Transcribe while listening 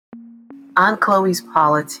Aunt Chloe's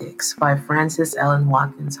Politics by Frances Ellen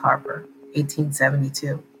Watkins Harper,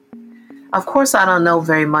 1872. Of course, I don't know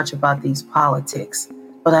very much about these politics,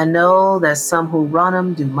 but I know that some who run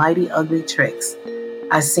 'em do mighty ugly tricks.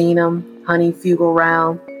 I seen 'em honeyfugle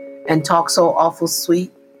round and talk so awful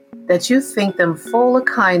sweet that you think them full of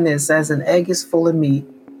kindness as an egg is full of meat.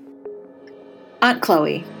 Aunt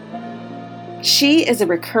Chloe. She is a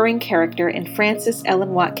recurring character in Frances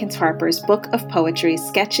Ellen Watkins Harper's book of poetry,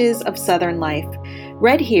 Sketches of Southern Life,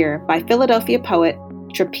 read here by Philadelphia poet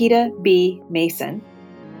Trapeta B. Mayson.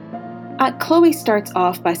 Aunt Chloe starts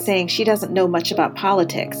off by saying she doesn't know much about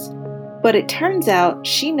politics, but it turns out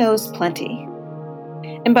she knows plenty.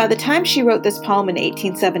 And by the time she wrote this poem in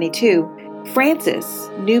 1872,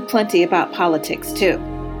 Frances knew plenty about politics too.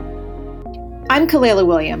 I'm Kalela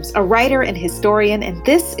Williams, a writer and historian, and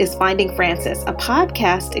this is Finding Frances, a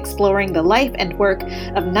podcast exploring the life and work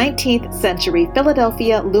of 19th century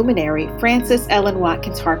Philadelphia luminary Frances Ellen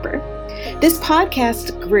Watkins Harper. This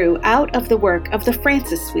podcast grew out of the work of the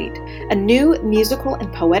Frances Suite, a new musical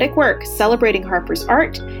and poetic work celebrating Harper's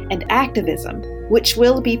art and activism, which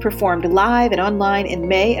will be performed live and online in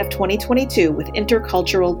May of 2022 with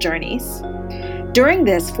Intercultural Journeys. During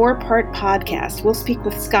this 4-part podcast, we'll speak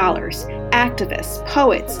with scholars, activists,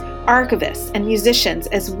 poets, archivists, and musicians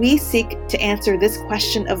as we seek to answer this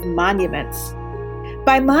question of monuments.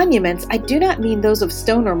 By monuments, I do not mean those of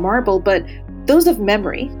stone or marble, but those of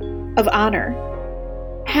memory, of honor.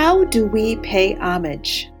 How do we pay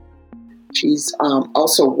homage? She's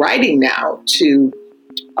also writing now to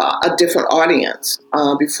a different audience.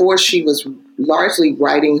 Before, she was largely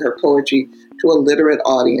writing her poetry to a literate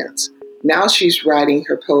audience. Now she's writing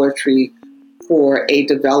her poetry for a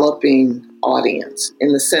developing audience,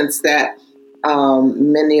 in the sense that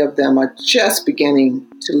many of them are just beginning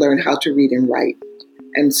to learn how to read and write.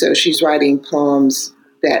 And so she's writing poems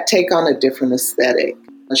that take on a different aesthetic.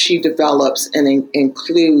 She develops and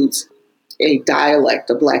includes a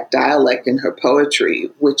dialect, a Black dialect in her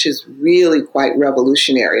poetry, which is really quite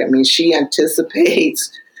revolutionary. I mean, she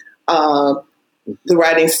anticipates the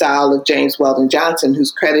writing style of James Weldon Johnson,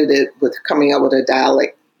 who's credited with coming up with a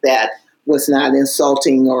dialect that was not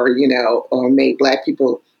insulting or made Black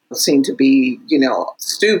people seem to be,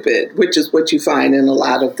 stupid, which is what you find in a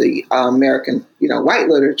lot of the American, white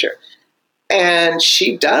literature. And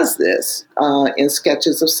she does this in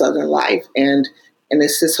Sketches of Southern Life. And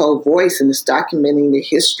it's this whole voice, and it's documenting the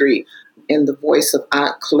history in the voice of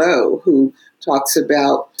Aunt Chloe, who talks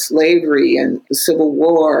about slavery and the Civil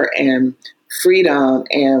War and freedom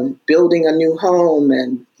and building a new home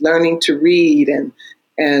and learning to read. And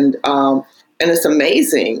it's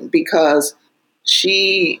amazing because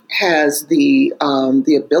she has the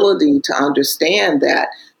ability to understand that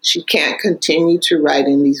she can't continue to write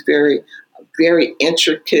in these very, very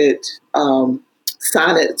intricate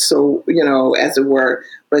sonnets, so, as it were,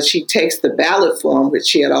 but she takes the ballad form, which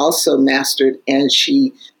she had also mastered, and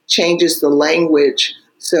she changes the language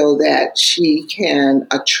so that she can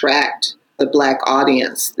attract the Black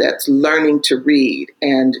audience that's learning to read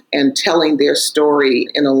and telling their story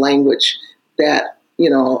in a language that,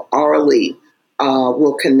 orally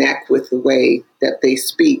will connect with the way that they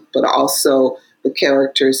speak, but also the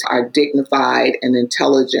characters are dignified and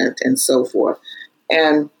intelligent and so forth.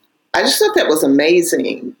 And I just thought that was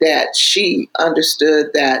amazing that she understood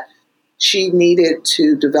that she needed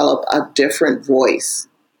to develop a different voice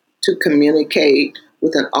to communicate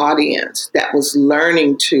with an audience that was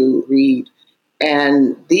learning to read.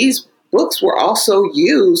 And these books were also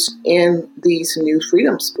used in these new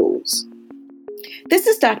freedom schools. This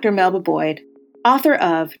is Dr. Melba Boyd, author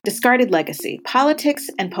of Discarded Legacy, Politics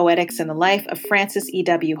and Poetics in the Life of Frances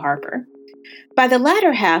E.W. Harper. By the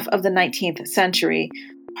latter half of the 19th century,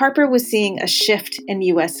 Harper was seeing a shift in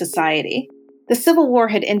U.S. society. The Civil War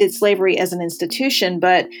had ended slavery as an institution,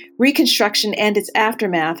 but Reconstruction and its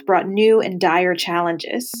aftermath brought new and dire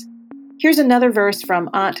challenges. Here's another verse from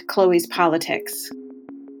Aunt Chloe's Politics.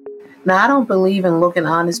 Now, I don't believe in looking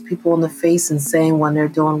honest people in the face and saying when they're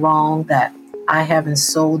doing wrong that I haven't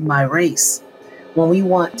sold my race. When we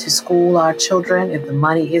want to school our children, if the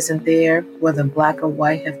money isn't there, whether Black or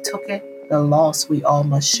white have took it, the loss we all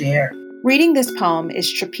must share. Reading this poem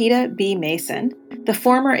is Trapeta B. Mayson, the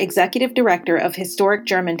former executive director of Historic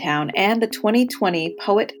Germantown and the 2020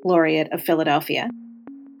 Poet Laureate of Philadelphia.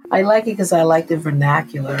 I like it because I like the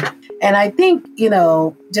vernacular. And I think,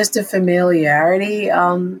 just the familiarity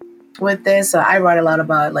with this. I write a lot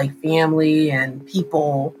about like family and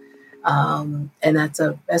people. And that's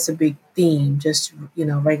a big theme, just,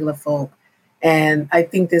 regular folk. And I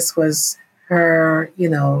think this was her,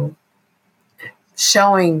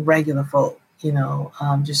 showing regular folk,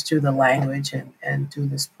 just through the language and through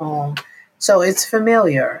this poem. So it's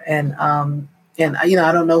familiar. I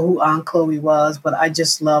don't know who Aunt Chloe was, but I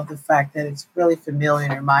just love the fact that it's really familiar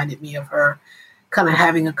and reminded me of her kind of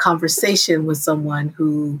having a conversation with someone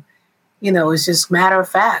who, is just matter of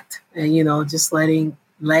fact and, just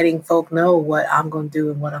letting folk know what I'm going to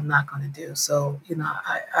do and what I'm not going to do. So,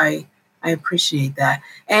 I appreciate that.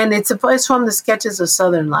 And it's from the Sketches of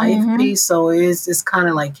Southern Life piece. So it's kind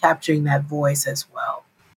of like capturing that voice as well.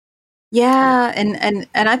 Yeah. And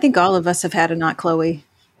I think all of us have had an Aunt Chloe.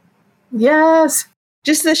 Yes.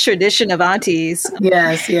 Just this tradition of aunties.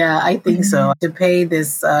 Yes. Yeah, I think so. To pay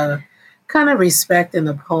this kind of respect in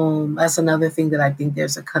the poem, that's another thing that I think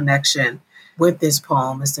there's a connection with this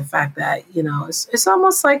poem is the fact that, it's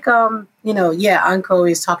almost like, Aunt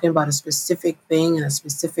Chloe is talking about a specific thing and a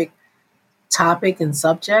specific topic and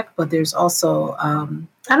subject, but there's also,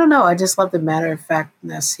 I don't know, I just love the matter of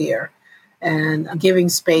factness here and giving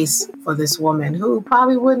space for this woman who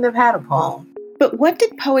probably wouldn't have had a poem. But what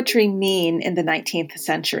did poetry mean in the 19th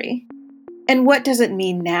century? And what does it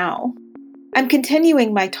mean now? I'm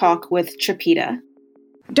continuing my talk with Trapeta.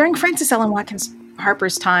 During Frances Ellen Watkins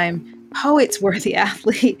Harper's time, poets were the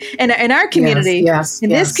athlete. And in our community,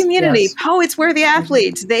 this community, poets were the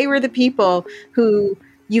athletes. They were the people who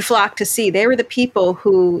you flocked to see. They were the people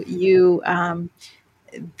who you,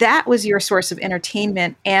 that was your source of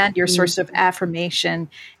entertainment and your source of affirmation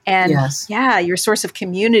and your source of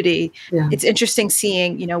community. Yeah. It's interesting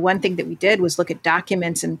seeing, one thing that we did was look at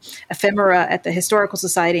documents and ephemera at the Historical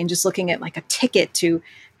Society and just looking at like a ticket to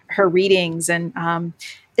her readings. And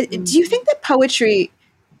do you think that poetry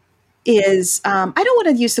is, I don't want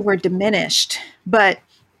to use the word diminished, but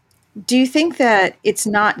do you think that it's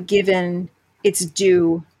not given its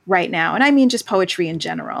due right now? And I mean just poetry in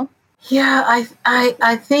general. Yeah,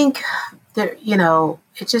 I think that,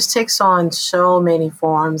 it just takes on so many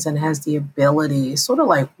forms and has the ability, sort of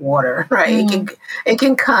like water, right? It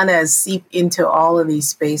can kind of seep into all of these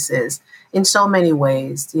spaces in so many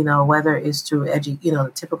ways, whether it's through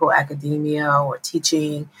the typical academia or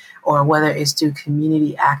teaching, or whether it's through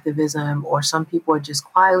community activism, or some people are just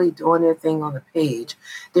quietly doing their thing on the page.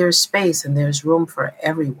 There's space and there's room for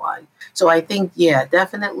everyone. So I think,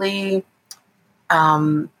 definitely,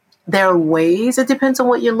 there are ways, it depends on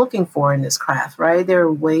what you're looking for in this craft, right? There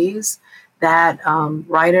are ways that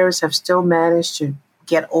writers have still managed to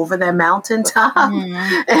get over that mountaintop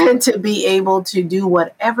and to be able to do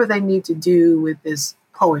whatever they need to do with this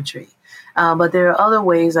poetry. But there are other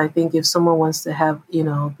ways, I think, if someone wants to have,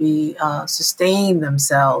 sustain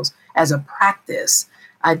themselves as a practice,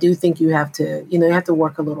 I do think you have to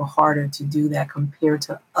work a little harder to do that compared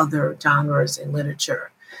to other genres in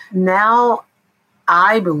literature. Now,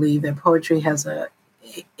 I believe that poetry has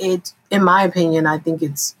in my opinion, I think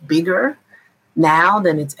it's bigger now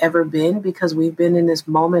than it's ever been because we've been in this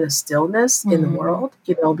moment of stillness in the world,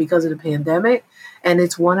 because of the pandemic. And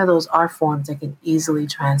it's one of those art forms that can easily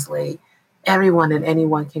translate. Everyone and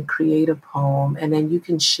anyone can create a poem, and then you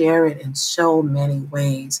can share it in so many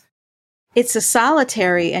ways. It's a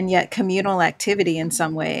solitary and yet communal activity in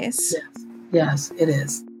some ways. Yes, it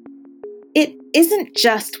is. It isn't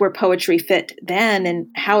just where poetry fit then and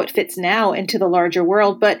how it fits now into the larger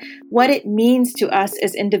world, but what it means to us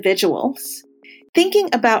as individuals. Thinking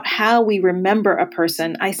about how we remember a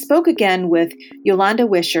person, I spoke again with Yolanda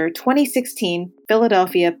Wisher, 2016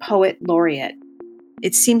 Philadelphia Poet Laureate.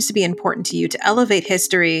 It seems to be important to you to elevate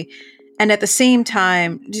history and at the same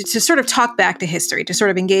time to sort of talk back to history, to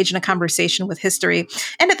sort of engage in a conversation with history,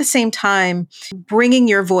 and at the same time bringing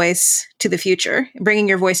your voice to the future, bringing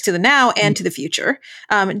your voice to the now and to the future.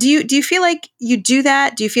 Do you feel like you do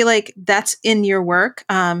that? Do you feel like that's in your work?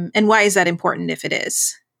 And why is that important if it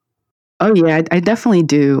is? Oh, yeah, I definitely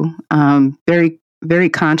do. Very, very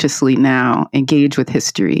consciously now engage with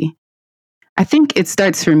history. I think it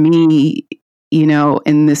starts for me,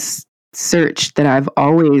 in this search that I've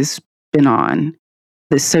always been on,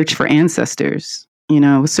 this search for ancestors,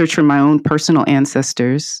 search for my own personal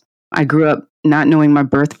ancestors. I grew up not knowing my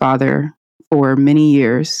birth father for many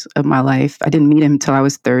years of my life. I didn't meet him until I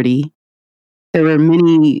was 30. There were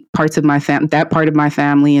many parts of my that part of my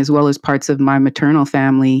family, as well as parts of my maternal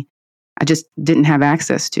family, I just didn't have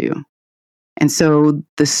access to. And so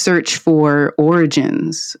the search for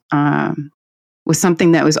origins was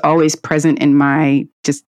something that was always present in my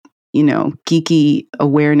just, geeky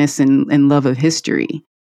awareness and love of history.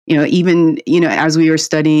 Even, as we were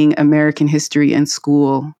studying American history in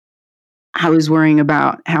school, I was worrying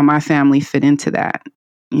about how my family fit into that,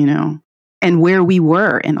 and where we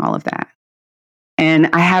were in all of that. And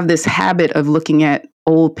I have this habit of looking at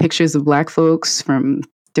old pictures of Black folks from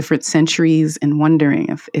different centuries and wondering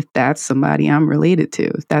if that's somebody I'm related to,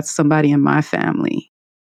 if that's somebody in my family.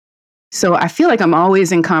 So I feel like I'm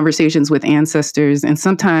always in conversations with ancestors, and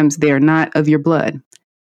sometimes they're not of your blood.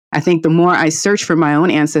 I think the more I search for my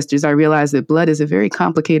own ancestors, I realize that blood is a very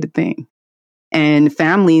complicated thing. And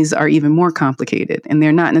families are even more complicated, and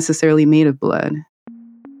they're not necessarily made of blood.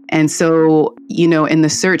 And so, in the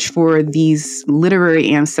search for these literary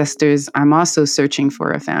ancestors, I'm also searching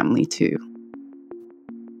for a family too.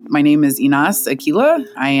 My name is Inahs Akilah.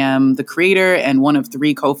 I am the creator and one of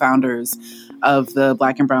 3 co-founders of the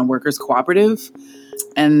Black and Brown Workers Cooperative.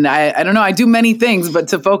 And I don't know, I do many things, but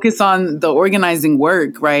to focus on the organizing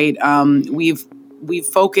work, right? We've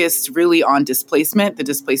focused really on displacement, the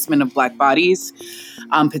displacement of Black bodies,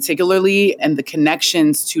 particularly, and the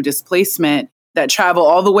connections to displacement that travel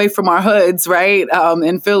all the way from our hoods, right,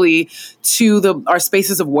 in Philly, to our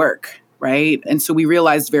spaces of work, right? And so we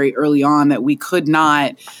realized very early on that we could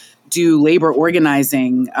not do labor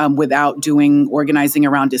organizing without doing organizing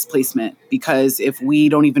around displacement. Because if we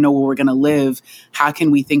don't even know where we're going to live, how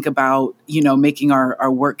can we think about, making our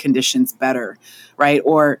work conditions better, right?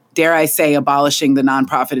 Or dare I say, abolishing the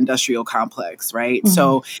nonprofit industrial complex, right? Mm-hmm.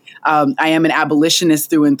 So I am an abolitionist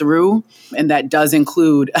through and through, and that does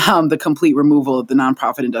include the complete removal of the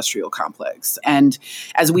nonprofit industrial complex. And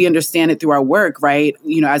as we understand it through our work, right,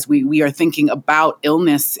 as we are thinking about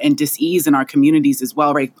illness and dis-ease in our communities as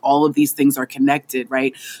well, right? All of these things are connected,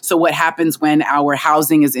 right? So what happens when our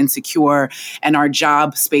housing is insecure and our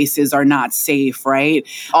job spaces are not safe, right?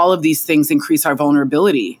 All of these things increase our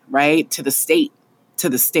vulnerability, right, to the state,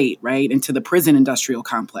 right, and to the prison industrial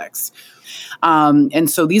complex. And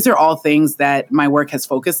so these are all things that my work has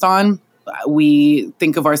focused on. We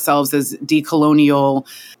think of ourselves as decolonial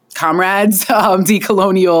comrades,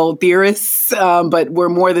 decolonial theorists, but we're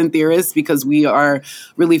more than theorists because we are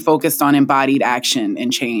really focused on embodied action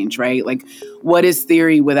and change, right? Like, what is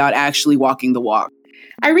theory without actually walking the walk?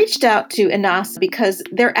 I reached out to Inahs because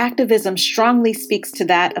their activism strongly speaks to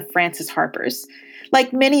that of Frances Harper's.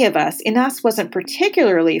 Like many of us, Inahs wasn't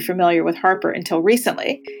particularly familiar with Harper until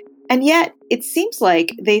recently, and yet it seems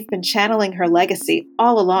like they've been channeling her legacy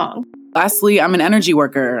all along. Lastly, I'm an energy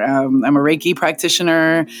worker. I'm a Reiki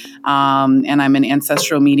practitioner, and I'm an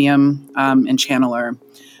ancestral medium and channeler.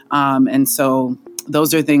 And so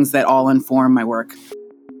those are things that all inform my work.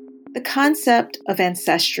 The concept of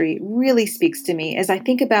ancestry really speaks to me as I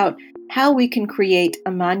think about how we can create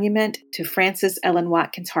a monument to Frances Ellen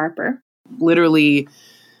Watkins Harper. Literally,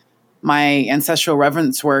 my ancestral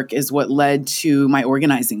reverence work is what led to my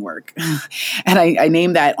organizing work. And I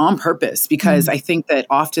named that on purpose because I think that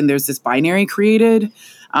often there's this binary created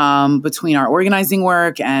between our organizing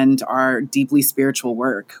work and our deeply spiritual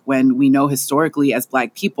work, when we know historically as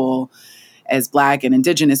Black people, as Black and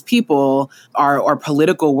Indigenous people, our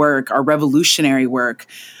political work, our revolutionary work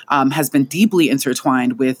has been deeply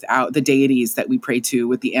intertwined with the deities that we pray to,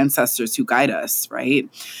 with the ancestors who guide us, right?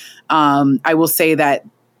 I will say that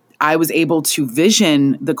I was able to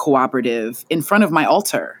vision the cooperative in front of my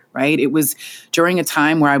altar, right? It was during a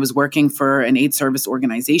time where I was working for an aid service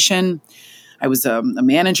organization. I was a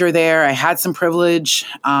manager there. I had some privilege,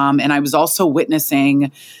 and I was also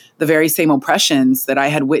witnessing the very same oppressions that I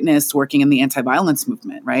had witnessed working in the anti-violence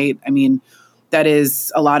movement, right? I mean, that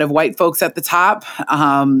is a lot of white folks at the top,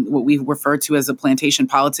 what we refer to as a plantation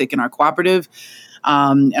politic in our cooperative,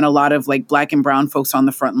 and a lot of like Black and brown folks on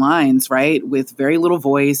the front lines, right? With very little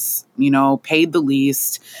voice, paid the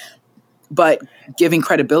least, but giving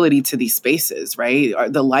credibility to these spaces, right?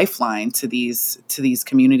 The lifeline to these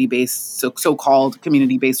community-based, so-called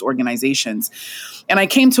community-based organizations. And I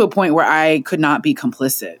came to a point where I could not be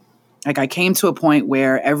complicit. Like, I came to a point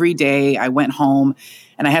where every day I went home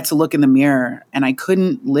and I had to look in the mirror and I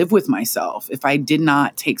couldn't live with myself if I did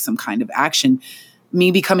not take some kind of action. Me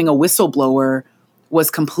becoming a whistleblower was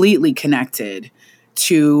completely connected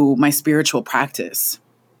to my spiritual practice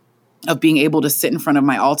of being able to sit in front of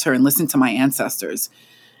my altar and listen to my ancestors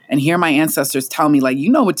and hear my ancestors tell me, like,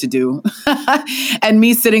 you know what to do. And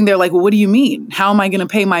me sitting there like, well, what do you mean? How am I going to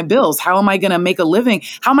pay my bills? How am I going to make a living?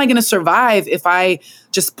 How am I going to survive if I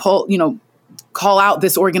just call out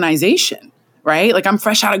this organization, right? Like, I'm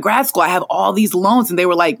fresh out of grad school. I have all these loans. And they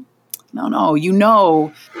were like,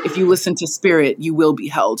 no, if you listen to spirit, you will be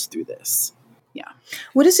held through this. Yeah.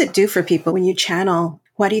 What does it do for people when you channel?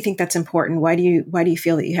 Why do you think that's important? Why do you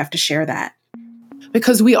feel that you have to share that?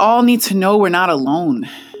 Because we all need to know we're not alone,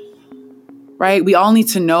 right? We all need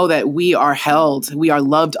to know that we are held, we are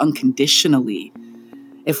loved unconditionally.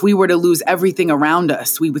 If we were to lose everything around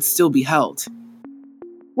us, we would still be held.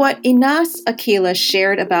 What Inahs Akilah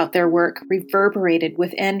shared about their work reverberated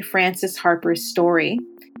within Frances Harper's story.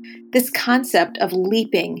 this concept of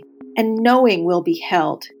leaping and knowing we'll be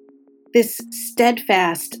held, this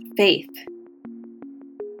steadfast faith.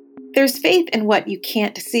 There's faith in what you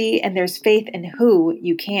can't see, and there's faith in who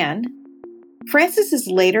you can. Frances's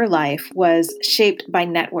later life was shaped by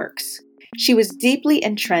networks. She was deeply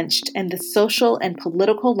entrenched in the social and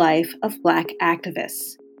political life of Black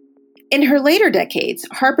activists. In her later decades,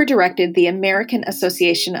 Harper directed the American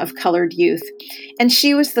Association of Colored Youth, and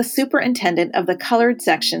she was the superintendent of the colored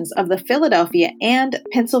sections of the Philadelphia and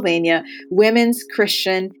Pennsylvania Women's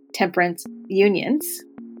Christian Temperance Unions.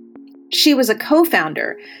 She was a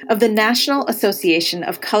co-founder of the National Association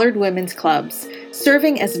of Colored Women's Clubs,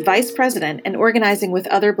 serving as vice president and organizing with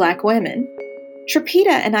other Black women. Trapeta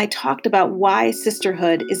and I talked about why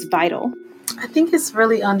sisterhood is vital. I think it's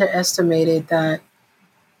really underestimated that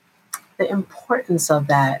the importance of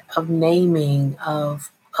that, of naming,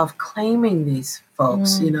 of claiming these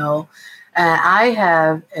folks, you know. And I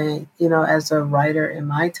have, you know, as a writer in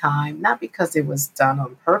my time, not because it was done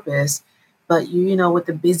on purpose, but, you know, with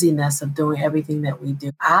the busyness of doing everything that we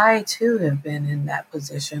do, I too have been in that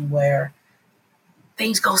position where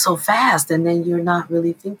things go so fast and then you're not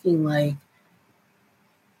really thinking, like,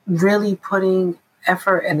 really putting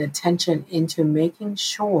effort and attention into making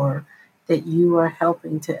sure that you are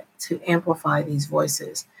helping to amplify these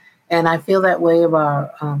voices. And I feel that way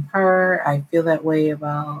about her. I feel that way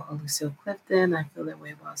about Lucille Clifton. I feel that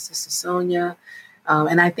way about Sister Sonia.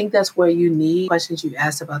 And I think that's where you need questions you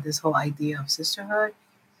asked about this whole idea of sisterhood.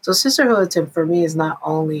 So sisterhood for me is not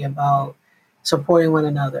only about supporting one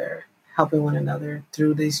another, helping one another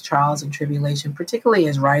through these trials and tribulation, particularly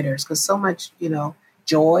as writers, because so much, you know,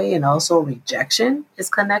 joy and also rejection is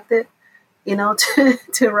connected, you know,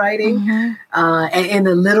 to writing, and in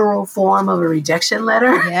the literal form of a rejection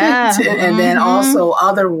letter. Yeah. And then also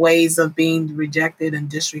other ways of being rejected and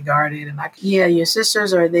disregarded. And your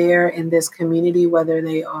sisters are there in this community, whether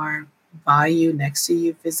they are by you, next to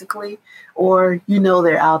you physically, or, you know,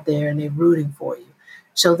 they're out there and they're rooting for you.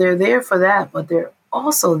 So they're there for that, but they're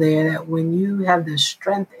also there that when you have the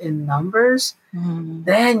strength in numbers,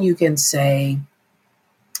 then you can say,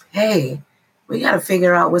 hey, we got to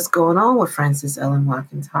figure out what's going on with Frances Ellen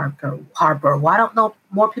Watkins Harper. Why don't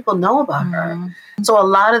more people know about her? So a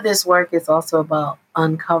lot of this work is also about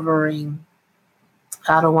uncovering,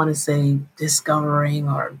 I don't want to say discovering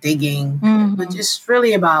or digging, but just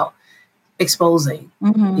really about exposing,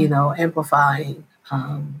 you know, amplifying.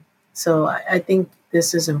 So I think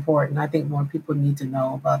this is important. I think more people need to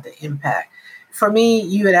know about the impact. For me,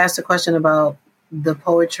 you had asked a question about the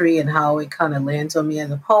poetry and how it kind of lands on me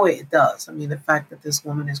as a poet. It does. I mean, the fact that this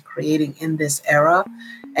woman is creating in this era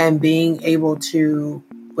and being able to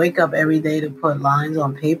wake up every day to put lines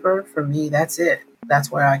on paper, for me, that's it.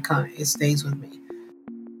 That's where it stays with me.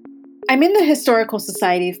 I'm in the Historical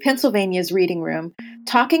Society of Pennsylvania's reading room,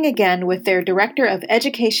 talking again with their Director of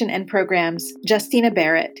Education and Programs, Justina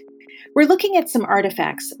Barrett. We're looking at some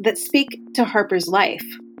artifacts that speak to Harper's life.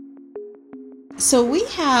 So we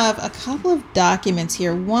have a couple of documents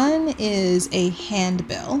here. One is a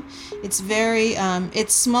handbill. It's very,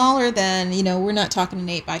 it's smaller than, you know, we're not talking an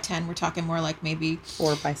 8x10. We're talking more like maybe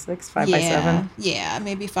 4x6, 5x7. Yeah,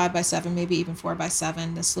 maybe 5x7, maybe even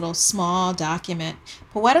 4x7. This little small document.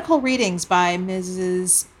 Poetical readings by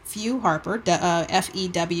Mrs. Harper,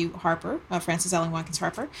 F-E-W Harper, Frances Ellen Watkins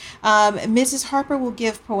Harper. Mrs. Harper will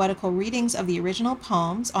give poetical readings of the original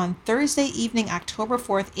poems on Thursday evening, October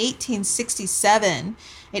 4th, 1867,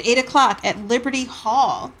 at 8 o'clock at Liberty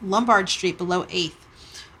Hall, Lombard Street, below 8th,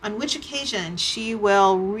 on which occasion she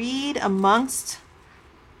will read amongst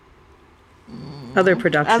other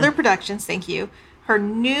productions, thank you, her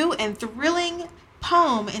new and thrilling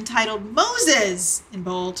poem entitled Moses, in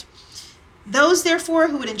bold. Those, therefore,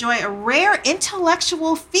 who would enjoy a rare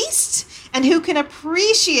intellectual feast and who can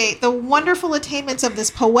appreciate the wonderful attainments of this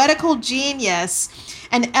poetical genius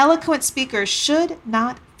and eloquent speaker should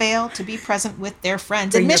not fail to be present with their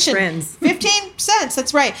friends. Bring Admission, your friends. 15 cents,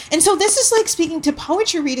 that's right. And so this is like speaking to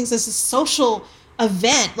poetry readings as a social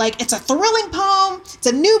event. Like, it's a thrilling poem, it's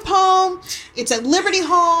a new poem, it's at Liberty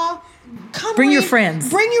Hall. Bring your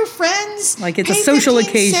friends. Like, it's a social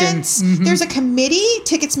occasion. There's a committee.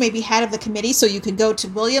 Tickets may be had of the committee, so you could go to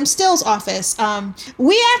William Still's office.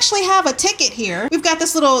 We actually have a ticket here. We've got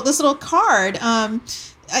this little card.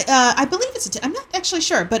 I believe it's I'm not actually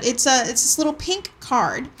sure, but it's this little pink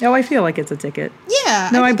card. Oh, I feel like it's a ticket. Yeah.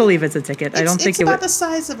 No, I believe it's a ticket. I don't think it's about the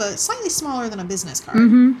size of slightly smaller than a business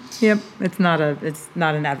card. Yep. It's not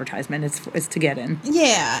an advertisement. It's to get in.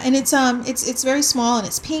 Yeah, and it's very small and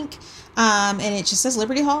it's pink. And it just says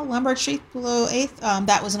Liberty Hall, Lombard Street, below 8th.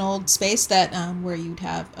 That was an old space that where you'd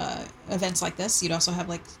have events like this. You'd also have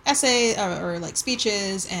like essay or like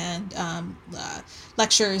speeches and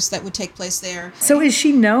lectures that would take place there. So is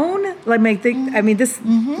she known? I mean, this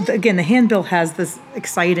again, the handbill has this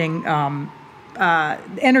exciting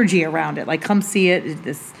energy around it. Like, come see it.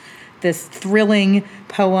 This thrilling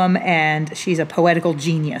poem, and she's a poetical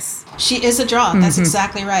genius. She is a draw. That's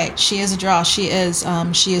exactly right. She is a draw. She is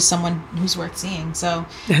someone who's worth seeing. So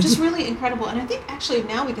just really incredible. And I think actually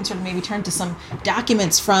now we can sort of maybe turn to some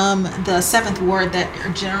documents from the 7th Ward that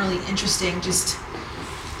are generally interesting, just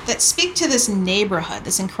that speak to this neighborhood,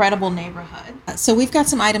 this incredible neighborhood. So we've got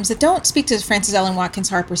some items that don't speak to Frances Ellen Watkins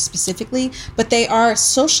Harper specifically, but they are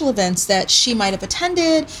social events that she might have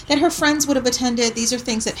attended, that her friends would have attended. These are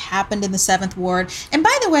things that happened in the 7th Ward. And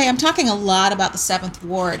by the way, I'm talking a lot about the 7th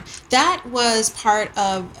Ward. That was part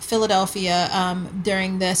of Philadelphia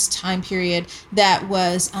during this time period that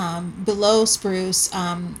was below Spruce,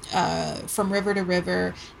 from river to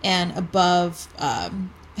river, and above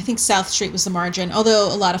I think South Street was the margin, although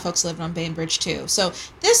a lot of folks lived on Bainbridge too. So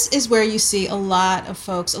this is where you see a lot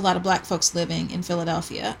of Black folks living in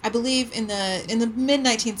Philadelphia. I believe in the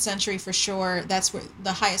mid-19th century for sure, that's where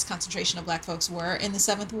the highest concentration of Black folks were, in the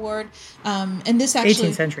 7th Ward. And this actually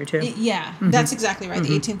 18th century too. Yeah, that's exactly right.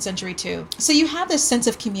 The 18th century too. So you have this sense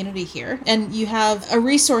of community here, and you have a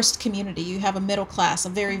resourced community. You have a middle class, a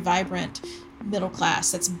very vibrant middle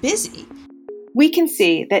class that's busy. We can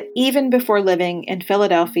see that even before living in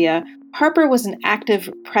Philadelphia, Harper was an active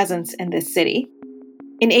presence in this city.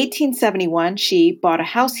 In 1871, she bought a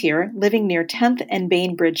house here, living near 10th and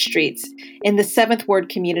Bainbridge Streets in the 7th Ward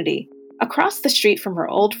community, across the street from her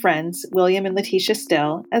old friends, William and Letitia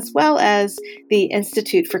Still, as well as the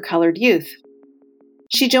Institute for Colored Youth.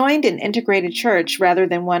 She joined an integrated church rather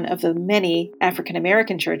than one of the many African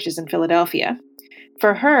American churches in Philadelphia.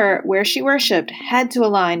 For her, where she worshiped had to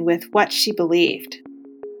align with what she believed.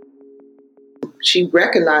 She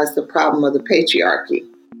recognized the problem of the patriarchy,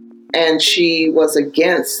 and she was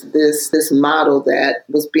against this model that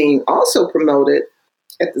was being also promoted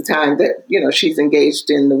at the time that, she's engaged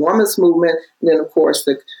in the women's movement, and then, of course,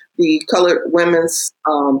 the colored women's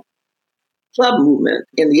club movement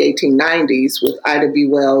in the 1890s with Ida B.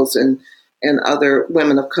 Wells and other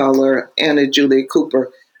women of color, Anna Julia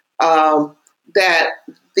Cooper.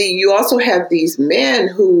 You also have these men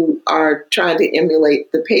who are trying to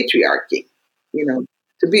emulate the patriarchy.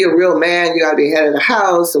 To be a real man, you got to be head of the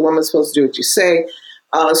house. The woman's supposed to do what you say.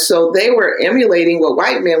 So they were emulating what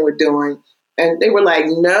white men were doing, and they were like,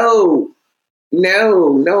 no.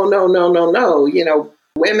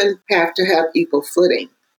 Women have to have equal footing.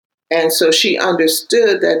 And so she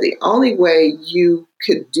understood that the only way you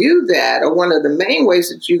could do that, or one of the main ways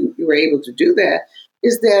that you were able to do that,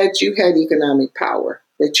 is that you had economic power,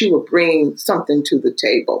 that you were bringing something to the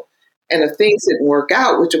table. And if things didn't work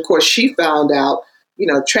out, which of course she found out,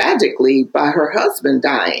 tragically by her husband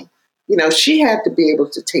dying, she had to be able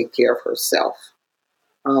to take care of herself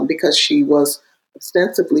because she was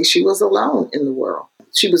alone in the world.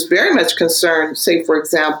 She was very much concerned, say, for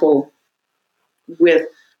example, with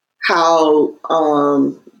how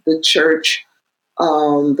the church,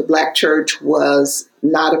 the Black church, was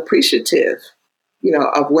not appreciative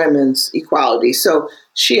of women's equality. So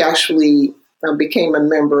she actually became a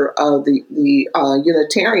member of the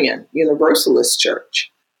Unitarian Universalist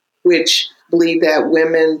Church, which believed that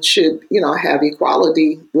women should, have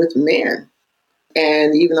equality with men.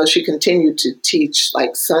 And even though she continued to teach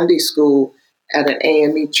like Sunday school at an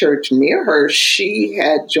AME church near her, she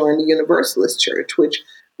had joined the Universalist Church, which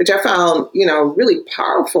I found, really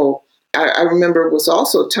powerful. I remember it was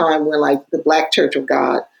also a time when like the Black Church of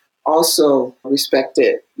God also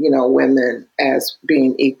respected, women as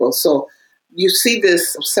being equal. So you see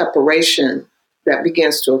this separation that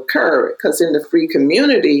begins to occur because in the free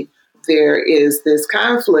community, there is this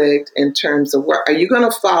conflict in terms of are you going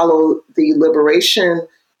to follow the liberation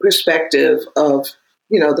perspective of,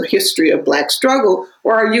 the history of Black struggle,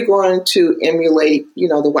 or are you going to emulate,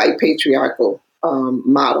 the white patriarchal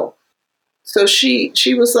model? So she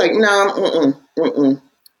was like, no,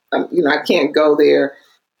 I can't go there.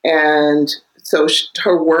 And so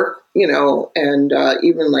her work, and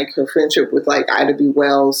even like her friendship with like Ida B.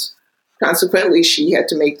 Wells, consequently, she had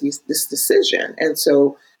to make this decision. And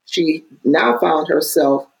so she now found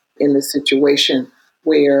herself in the situation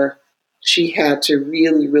where she had to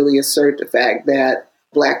really, really assert the fact that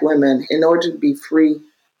Black women, in order to be free,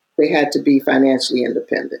 they had to be financially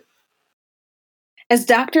independent. As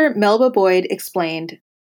Dr. Melba Boyd explained,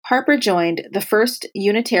 Harper joined the First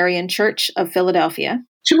Unitarian Church of Philadelphia.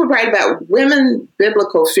 She would write about women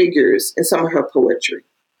biblical figures in some of her poetry.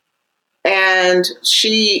 And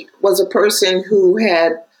she was a person who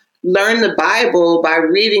had learned the Bible by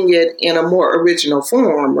reading it in a more original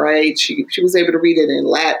form, right? She was able to read it in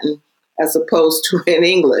Latin as opposed to in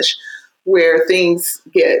English, where things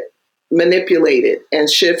get manipulated and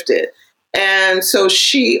shifted. And so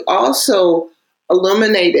she also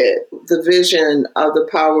illuminated the vision of the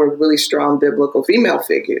power of really strong biblical female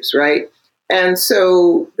figures, right? And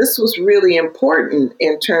so this was really important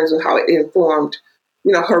in terms of how it informed,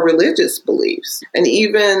 her religious beliefs. And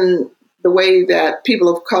even the way that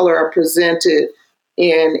people of color are presented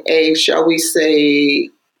in a, shall we say,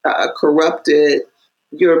 corrupted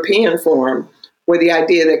European form, where the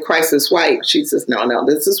idea that Christ is white, she says, no,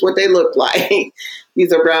 this is what they look like.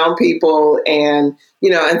 These are brown people. And,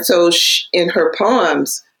 and so in her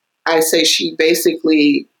poems, I say she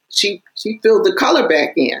basically, she filled the color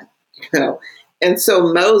back in, And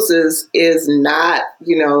so Moses is not,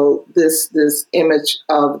 this image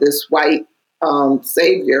of this white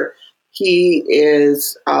savior. He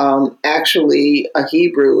is actually a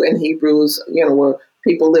Hebrew, and Hebrews, were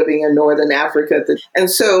people living in Northern Africa. And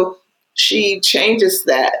so she changes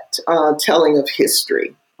that telling of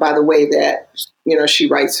history by the way that, she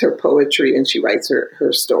writes her poetry and she writes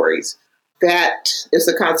her stories. That is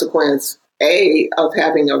a consequence, of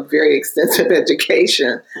having a very extensive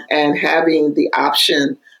education and having the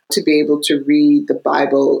option to be able to read the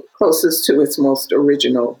Bible closest to its most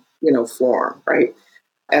original, form, right?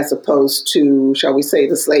 As opposed to, shall we say,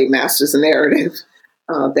 the slave master's narrative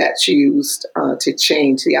that's used to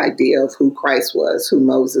change the idea of who Christ was, who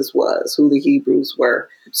Moses was, who the Hebrews were.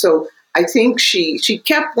 So I think she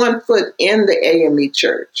kept one foot in the AME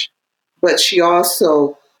church, but she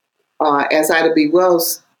also, as Ida B.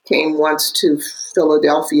 Wells came once to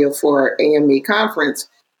Philadelphia for AME conference,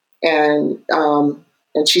 and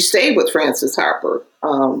she stayed with Frances Harper,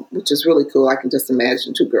 which is really cool. I can just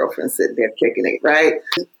imagine two girlfriends sitting there kicking it, right?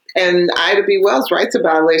 And Ida B. Wells writes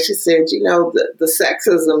about it. She said, the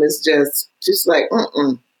sexism is just like,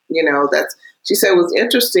 she said it was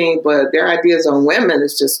interesting, but their ideas on women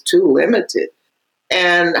is just too limited.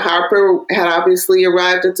 And Harper had obviously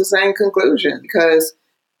arrived at the same conclusion because,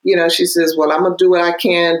 she says, well, I'm going to do what I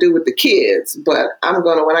can do with the kids, but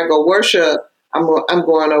when I go worship, I'm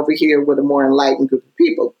going over here with a more enlightened group of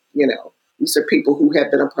people. These are people who have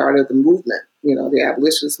been a part of the movement, the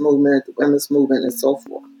abolitionist movement, the women's movement, and so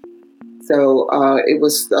forth. So it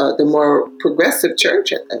was the more progressive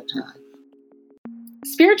church at that time.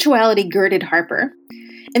 Spirituality girded Harper.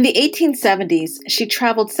 In the 1870s, she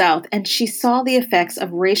traveled south and she saw the effects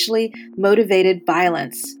of racially motivated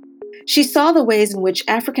violence. She saw the ways in which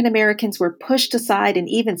African Americans were pushed aside and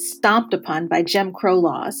even stomped upon by Jim Crow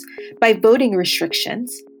laws, by voting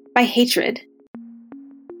restrictions, by hatred.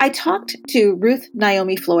 I talked to Ruth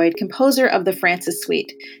Naomi Floyd, composer of the Frances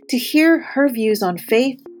Suite, to hear her views on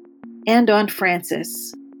faith and on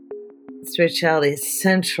Frances. Spirituality is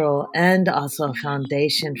central and also a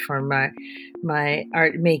foundation for my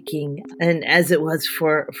art making. And as it was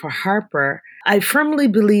for Harper, I firmly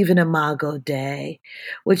believe in Imago Dei,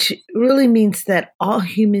 which really means that all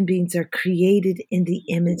human beings are created in the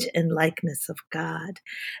image and likeness of God.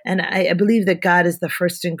 And I believe that God is the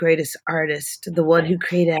first and greatest artist, the one who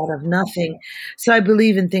created out of nothing. So I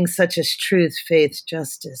believe in things such as truth, faith,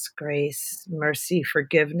 justice, grace, mercy,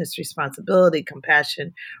 forgiveness, responsibility,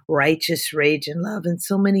 compassion, righteous rage, and love, and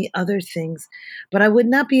so many other things. But I would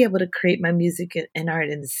not be able to create my music and art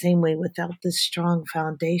in the same way without this strong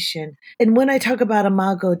foundation. And when I talk about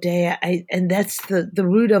Imago Dei, and that's the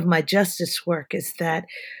root of my justice work, is that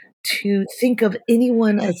to think of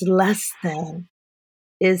anyone as less than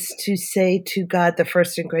is to say to God, the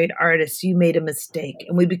first and great artist, you made a mistake.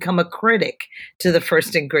 And we become a critic to the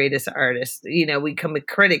first and greatest artist. We become a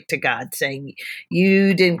critic to God, saying,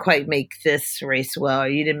 you didn't quite make this race well, or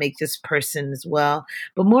you didn't make this person as well.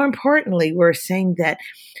 But more importantly, we're saying that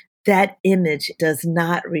image does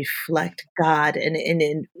not reflect God,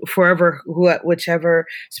 and forever, whichever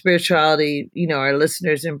spirituality, our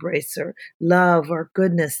listeners embrace, or love or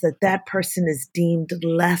goodness, that person is deemed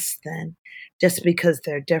less than just because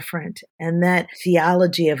they're different. And that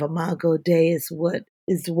theology of Imago Dei is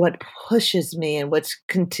what pushes me and what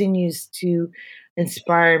continues to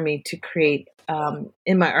inspire me to create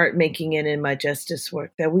in my art making and in my justice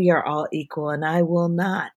work, that we are all equal, and I will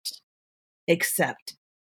not accept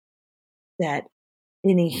that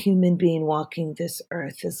any human being walking this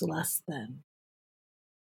earth is less than.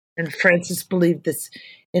 And Frances believed this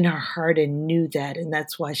in her heart and knew that. And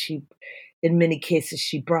that's why in many cases,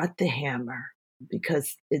 she brought the hammer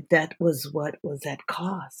because that was what was at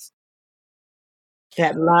cost.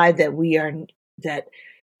 That lie that that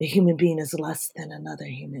a human being is less than another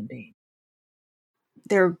human being.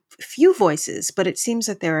 There are few voices, but it seems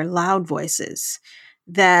that there are loud voices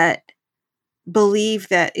that believe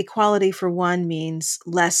that equality for one means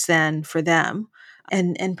less than for them.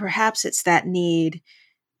 And perhaps it's that need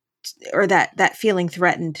or that feeling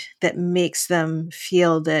threatened that makes them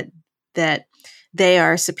feel that they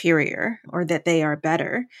are superior or that they are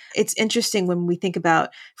better. It's interesting when we think about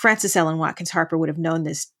Frances Ellen Watkins Harper would have known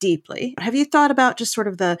this deeply. Have you thought about just sort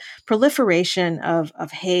of the proliferation of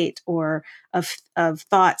hate or of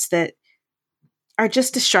thoughts that are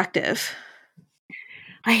just destructive?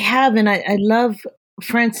 I have, and I love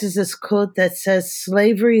Frances's quote that says,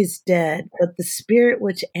 "Slavery is dead, but the spirit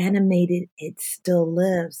which animated it still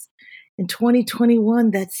lives." In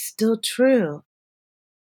 2021, that's still true.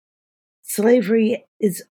 Slavery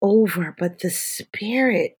is over, but the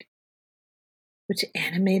spirit which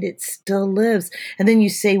animated still lives. And then you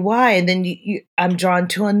say, why? And then I'm drawn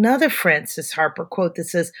to another Frances Harper quote that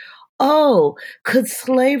says, "Oh, could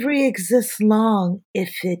slavery exist long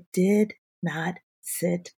if it did not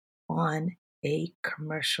sit on a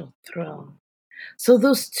commercial throne?" So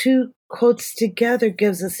those two quotes together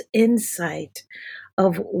gives us insight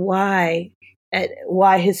of why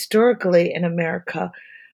historically in America,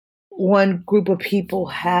 one group of people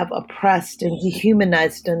have oppressed and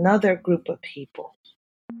dehumanized another group of people.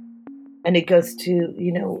 And it goes to,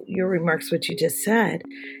 your remarks, what you just said,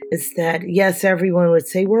 is that, yes, everyone would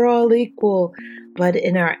say we're all equal, but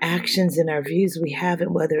in our actions and our views, we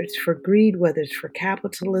haven't, whether it's for greed, whether it's for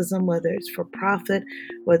capitalism, whether it's for profit,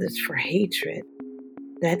 whether it's for hatred.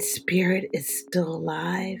 That spirit is still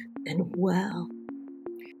alive and well.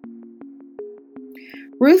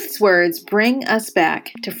 Ruth's words bring us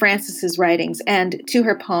back to Frances's writings and to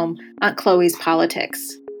her poem, Aunt Chloe's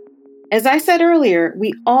Politics. As I said earlier,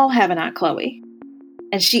 we all have an Aunt Chloe,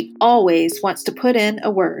 and she always wants to put in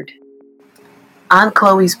a word. Aunt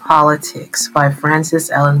Chloe's Politics by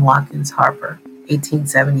Frances Ellen Watkins Harper,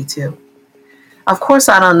 1872. Of course,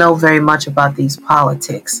 I don't know very much about these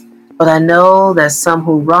politics, but I know that some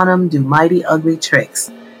who run 'em do mighty ugly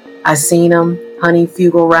tricks. I seen 'em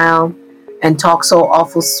honeyfugle round and talk so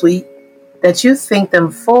awful sweet that you think them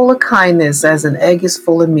full of kindness as an egg is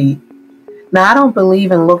full of meat. Now, I don't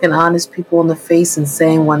believe in looking honest people in the face and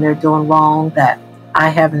saying when they're doing wrong that I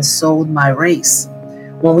haven't sold my race.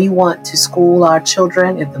 When we want to school our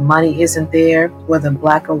children, if the money isn't there, whether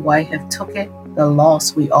black or white have took it, the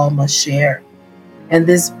loss we all must share. And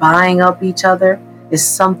this buying up each other is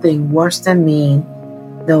something worse than mean.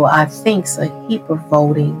 Though I think's a heap of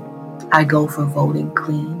voting, I go for voting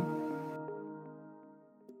clean.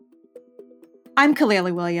 I'm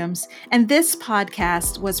Kaleli Williams, and this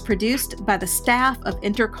podcast was produced by the staff of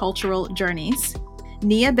Intercultural Journeys,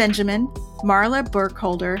 Nia Benjamin, Marla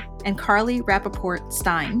Burkholder, and Carly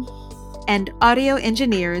Rappaport-Stein, and audio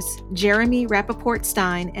engineers Jeremy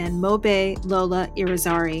Rappaport-Stein and Mobe Lola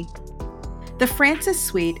Irizarry. The Frances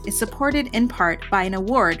Suite is supported in part by an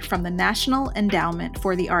award from the National Endowment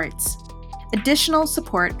for the Arts. Additional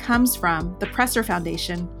support comes from the Presser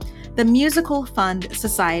Foundation, the Musical Fund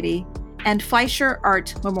Society, and Fleischer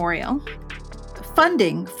Art Memorial.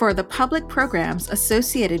 Funding for the public programs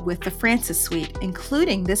associated with the Frances Suite,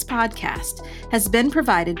 including this podcast, has been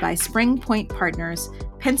provided by Spring Point Partners,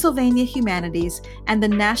 Pennsylvania Humanities, and the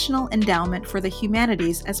National Endowment for the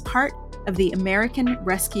Humanities as part of the American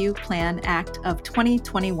Rescue Plan Act of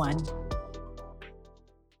 2021.